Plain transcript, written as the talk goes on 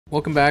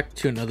Welcome back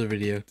to another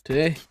video.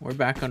 Today we're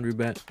back on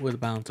roobet with a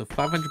balance of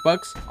 500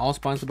 bucks, all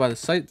sponsored by the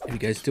site. If you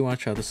guys do want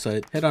to try the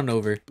site, head on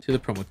over to the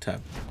promo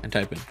tab and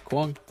type in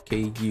Kuang,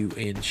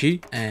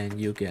 Kuang, and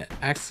you'll get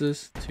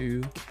access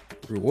to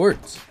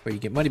rewards where you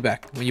get money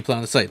back when you play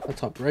on the site.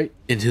 Let's hop right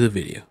into the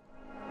video.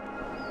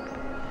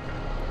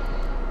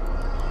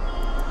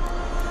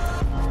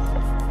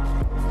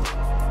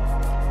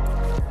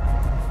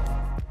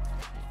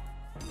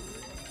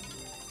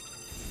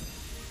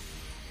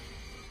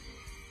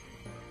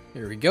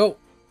 Here we go.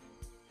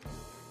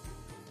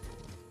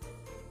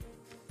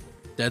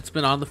 Dead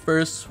spin on the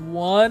first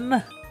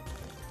one.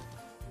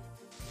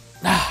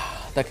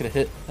 Ah, that could have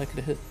hit. That could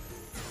have hit.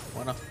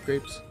 One off the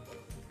grapes.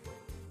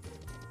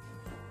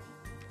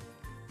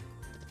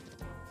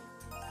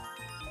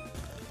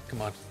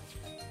 Come on.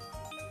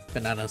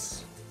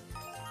 Bananas.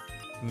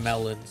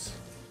 Melons.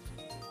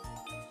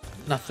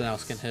 Nothing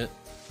else can hit.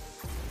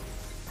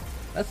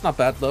 That's not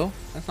bad though.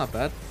 That's not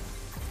bad.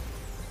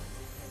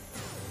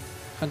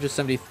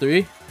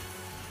 173.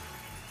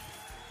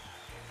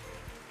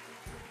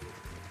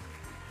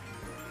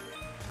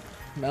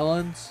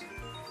 Melons,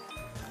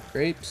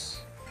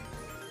 grapes,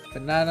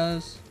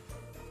 bananas.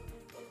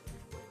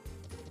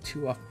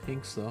 2 off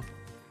pinks though.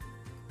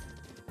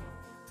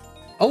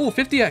 Oh,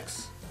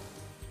 50x.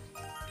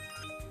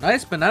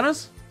 Nice.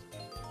 Bananas,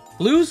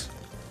 blues.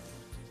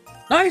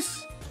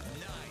 Nice.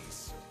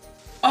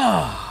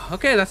 Ah, oh,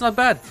 okay, that's not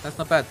bad. That's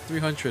not bad.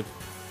 300.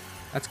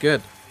 That's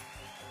good.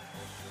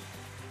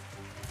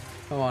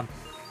 Come on.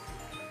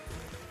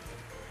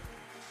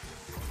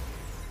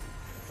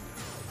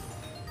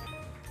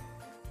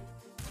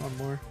 One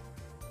more.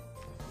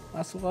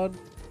 Last one.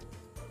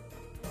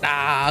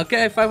 Ah,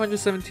 okay,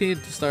 517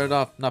 to start it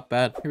off. Not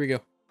bad. Here we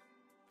go.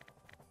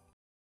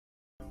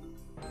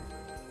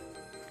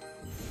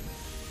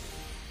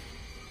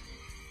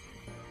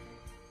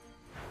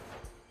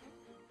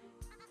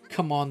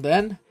 Come on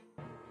then.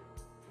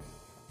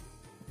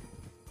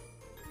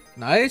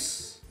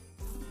 Nice.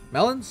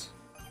 Melons.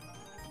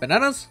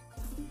 Bananas.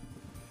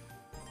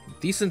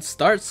 Decent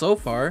start so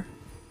far.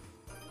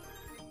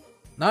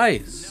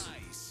 Nice.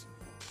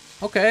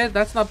 Okay,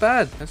 that's not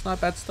bad. That's not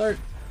a bad start.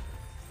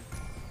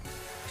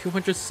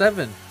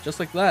 207, just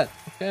like that.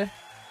 Okay.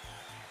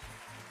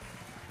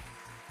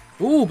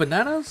 Ooh,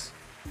 bananas.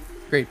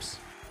 Grapes.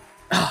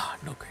 Ah,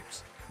 no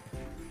grapes.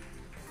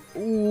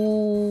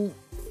 Ooh.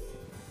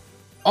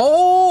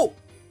 Oh.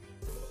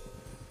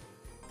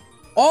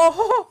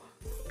 Oh.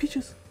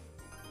 Peaches.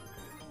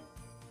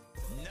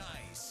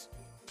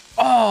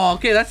 Oh,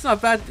 okay, that's not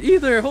bad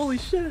either. Holy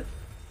shit.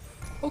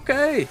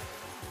 Okay.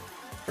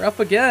 We're up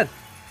again.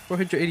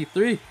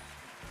 483.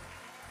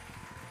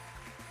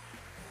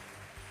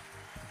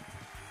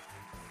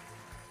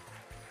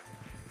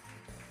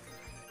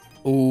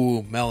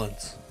 Ooh,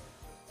 melons.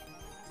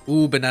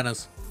 Ooh,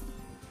 bananas.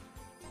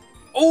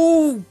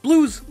 Oh,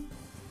 blues.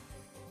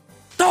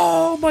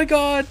 Oh my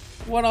god.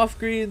 1 off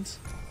greens.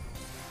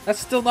 That's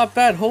still not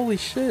bad. Holy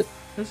shit.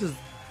 This is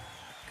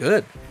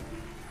good.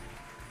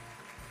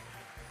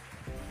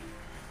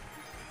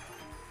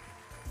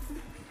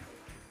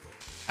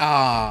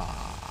 Ah.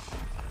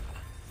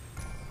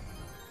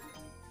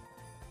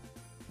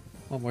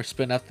 One more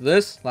spin after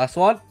this. Last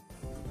one.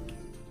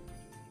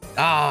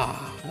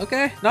 Ah.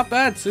 Okay. Not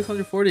bad.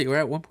 640.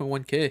 We're at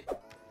 1.1k.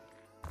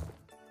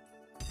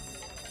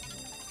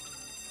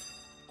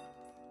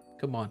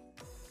 Come on.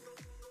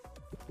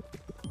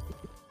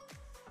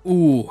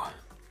 Ooh.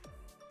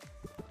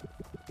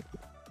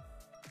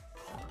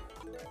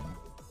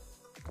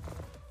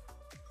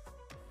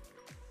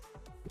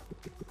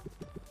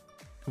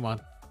 Come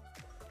on.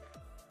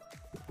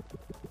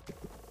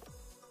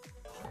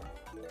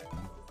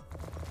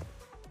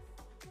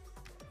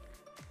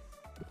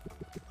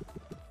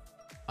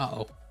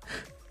 Uh-oh.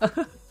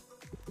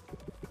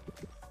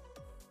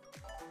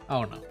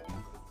 Oh no.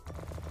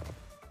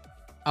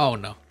 Oh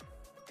no.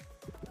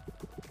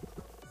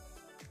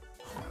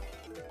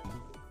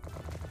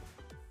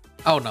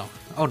 Oh no.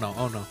 Oh no.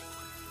 Oh no.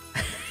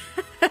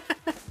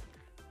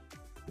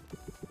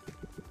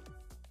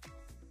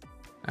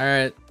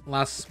 Alright,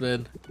 last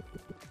spin.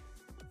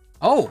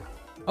 Oh!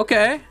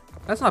 Okay.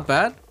 That's not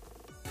bad.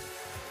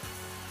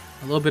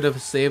 A little bit of a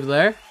save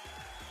there.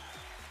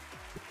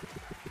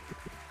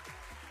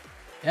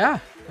 Yeah,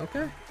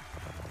 okay.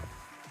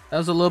 That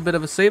was a little bit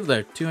of a save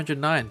there.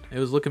 209. It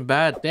was looking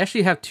bad. They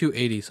actually have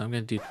 280, so I'm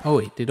gonna do... Oh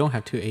wait, they don't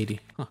have 280.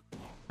 Huh.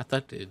 I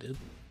thought they did.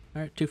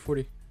 Alright,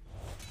 240.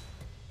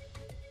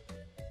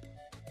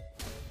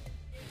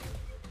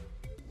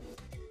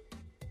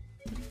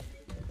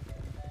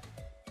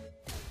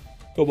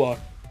 Come on.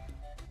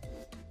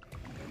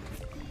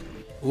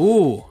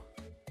 Ooh.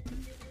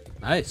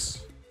 Nice.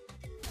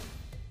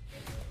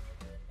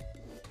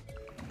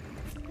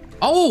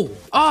 Oh!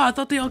 Ah, I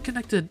thought they all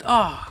connected.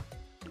 Ah.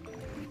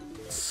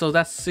 So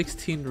that's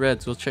 16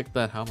 reds. We'll check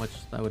that, how much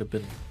that would have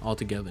been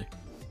altogether.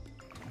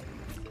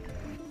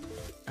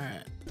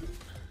 Alright.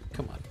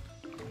 Come on.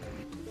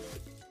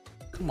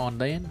 Come on,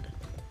 Dan.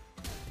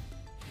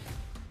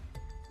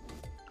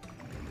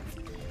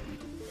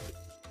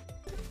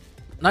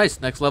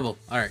 Nice, next level.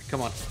 All right,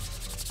 come on.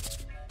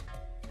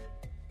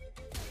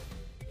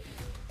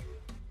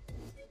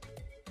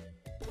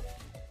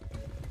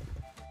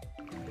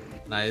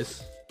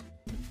 Nice.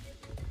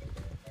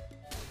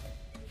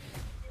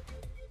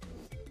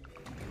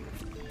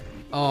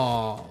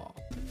 Oh,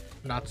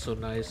 not so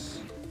nice.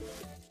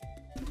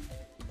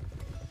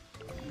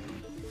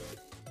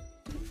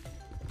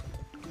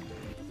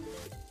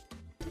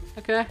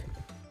 Okay.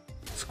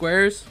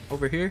 Squares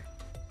over here.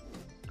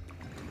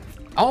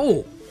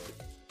 Oh!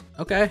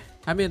 Okay.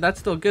 I mean,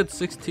 that's still good.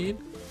 16.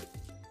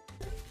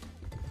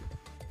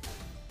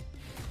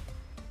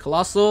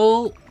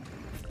 Colossal.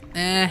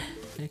 Eh.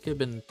 It could have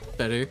been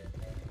better.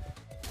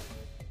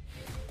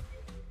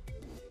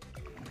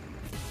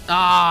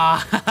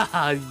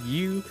 Ah!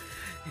 You.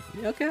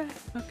 Okay. Okay.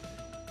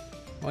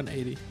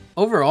 180.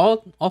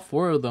 Overall, all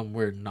four of them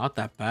were not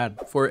that bad.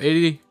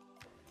 480.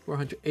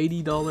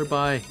 $480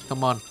 buy.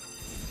 Come on.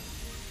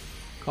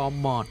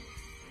 Come on.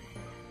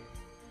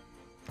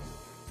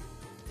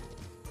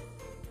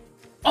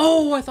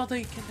 Oh, I thought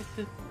they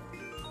connected.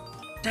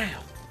 Damn.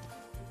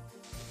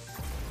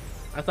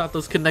 I thought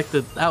those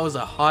connected. That was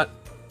a hot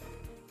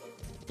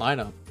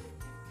lineup.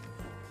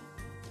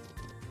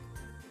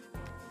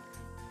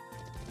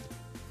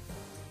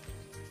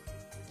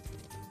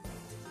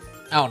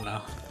 Oh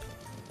no.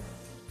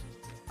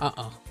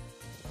 Uh-oh.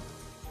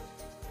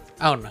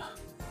 Oh no.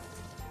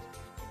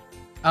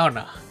 Oh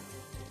no.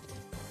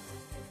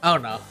 Oh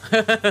no.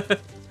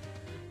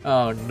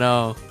 Oh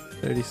no.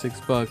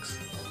 36 bucks.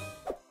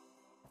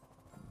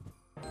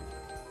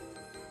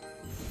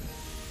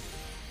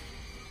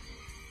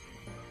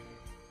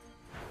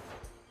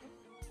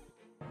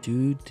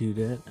 Dude, do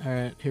that.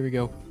 Alright, here we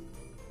go.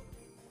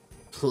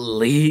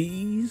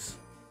 Please?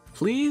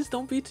 Please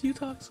don't be too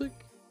toxic.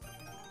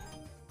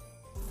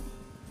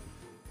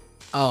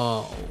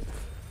 Oh.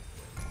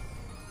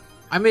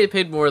 I may have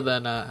paid more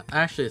than,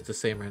 actually it's the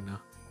same right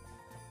now.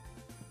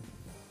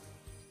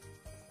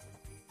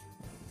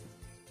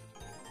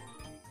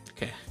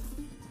 Okay.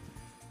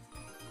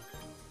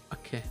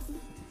 Okay.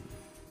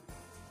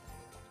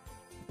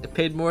 It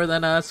paid more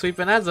than, Sweet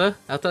Bonanza,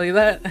 I'll tell you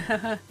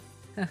that.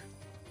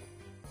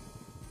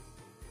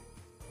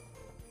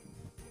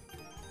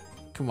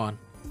 Come on,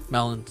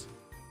 melons.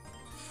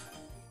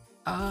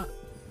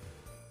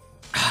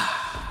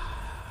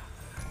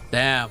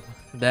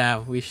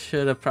 Damn, we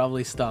should have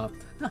probably stopped.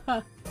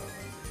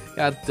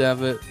 God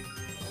damn it.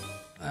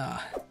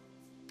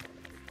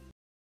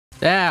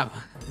 Damn.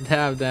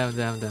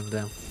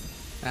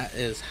 That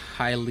is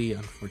highly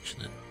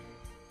unfortunate.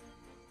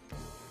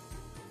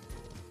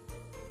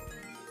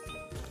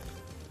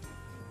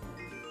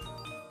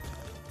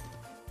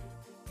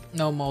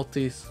 No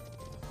multis.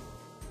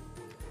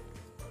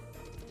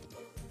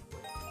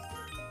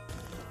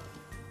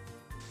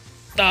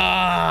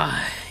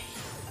 Ah.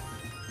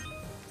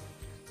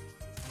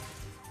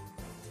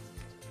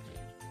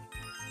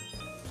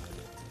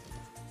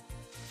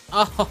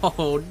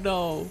 Oh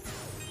no.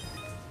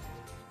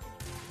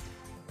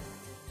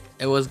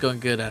 It was going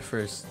good at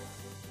first,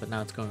 but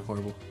now it's going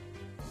horrible.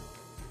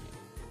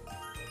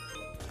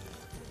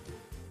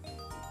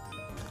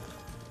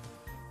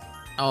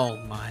 Oh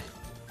my.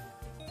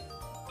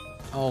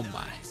 Oh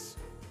my.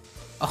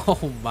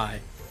 Oh my.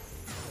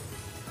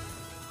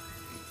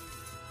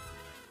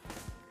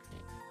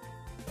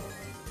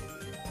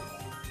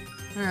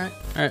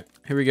 Alright,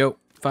 here we go.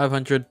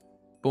 500.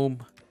 Boom.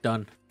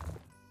 Done.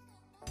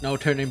 No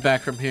turning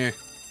back from here.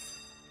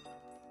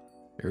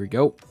 Here we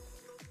go.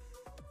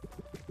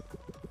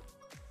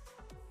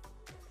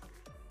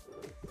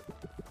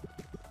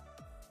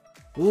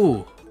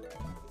 Ooh.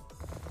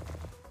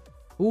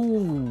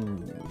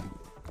 Ooh.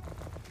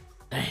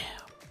 Damn.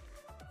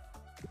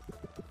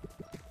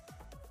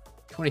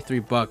 23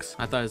 bucks.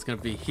 I thought it was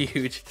gonna be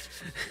huge.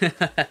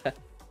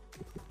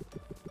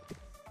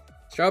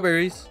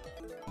 Strawberries.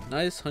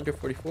 Nice,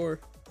 144.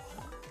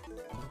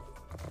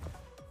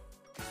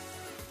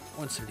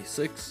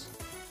 176.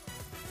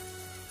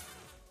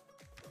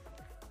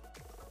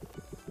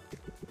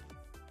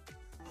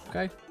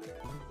 Okay.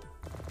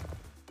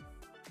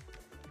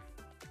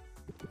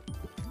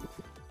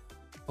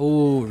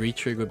 Oh,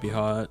 retrig would be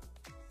hot.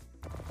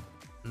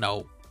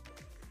 No.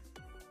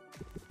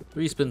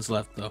 3 spins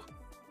left though.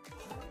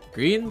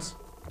 Greens?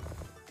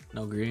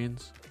 No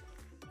greens.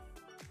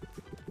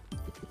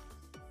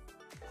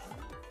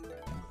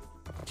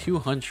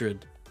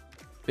 200.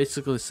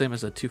 Basically the same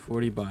as a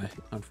 240 buy,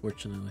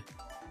 unfortunately.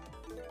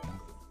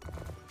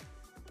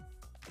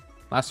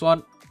 Last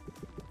one.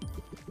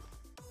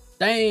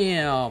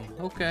 Damn.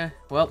 Okay.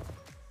 Well,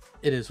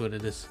 it is what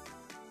it is.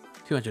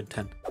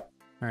 210. All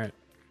right.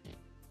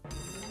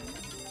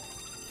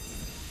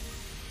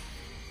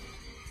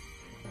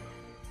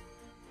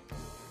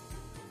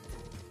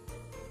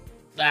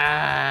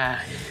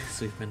 Ah,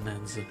 Sweet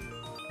Bonanza.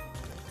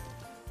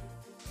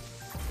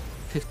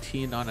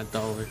 15 on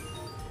 $1.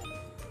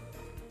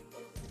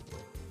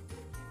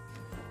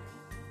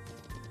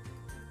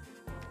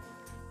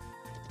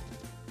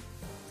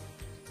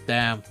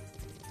 Damn.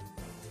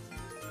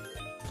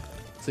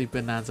 Sleep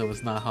Bonanza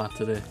was not hot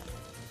today.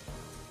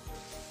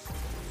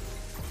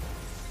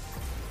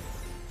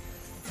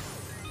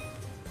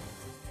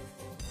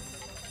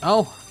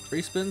 Oh,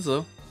 free spins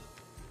though.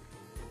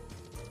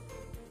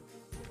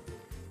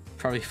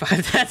 Probably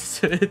 5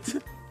 deaths to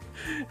it.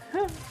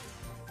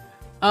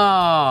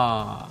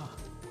 Ah,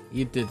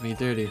 you did me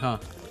dirty, huh?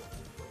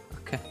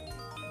 Okay,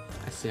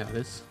 I see how it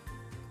is.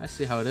 I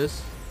see how it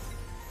is.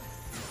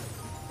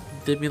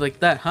 Did me like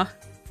that, huh?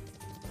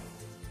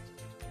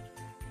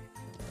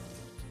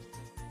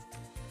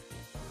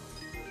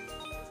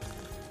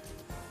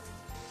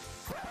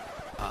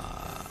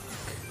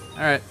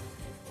 Alright.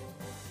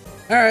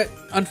 Alright,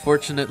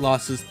 unfortunate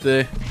losses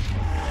today.